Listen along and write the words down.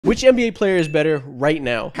Which NBA player is better right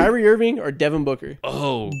now? Kyrie Irving or Devin Booker?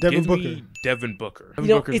 Oh, Devin give Booker. me Devin Booker. You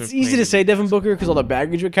know, it's easy to say Devin Booker because all the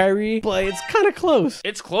baggage with Kyrie, but it's kind of close.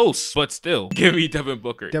 It's close, but still, give me Devin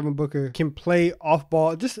Booker. Devin Booker can play off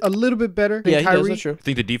ball just a little bit better than Yeah, he Kyrie. does, that's true.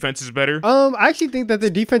 Think the defense is better? I actually think that the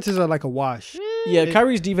defenses are like a wash. Yeah,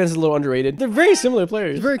 Kyrie's defense is a little underrated. They're very similar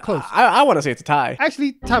players. It's very close. I want to say it's a tie.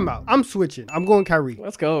 Actually, timeout. I'm switching. I'm going Kyrie.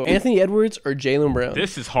 Let's go. Anthony Edwards or Jaylen Brown?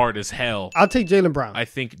 This is hard as hell. I'll take Jaylen Brown. I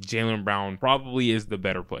think Jaylen Brown probably is the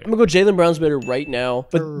better player. I'm going to go Jaylen Brown's better right now,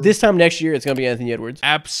 but this time next year, it's going to be Anthony Edwards.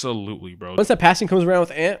 Absolutely, bro. Once that passing comes around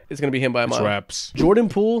with Ant, it's going to be him by a mile. Traps. Jordan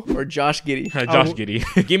Poole or Josh Giddey? Josh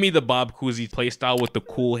Giddey. Give me the Bob Cousy play style with the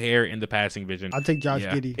cool hair and the passing vision. I'll take Josh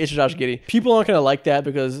Yeah. Giddey. It's Josh Giddey. People aren't going to like that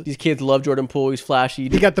because these kids love Jordan Poole. He's flashy.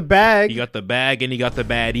 He got the bag. He got the bag and he got the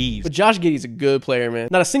bad ease. But Josh Giddey's a good player, man.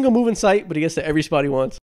 Not a single move in sight, but he gets to every spot he wants.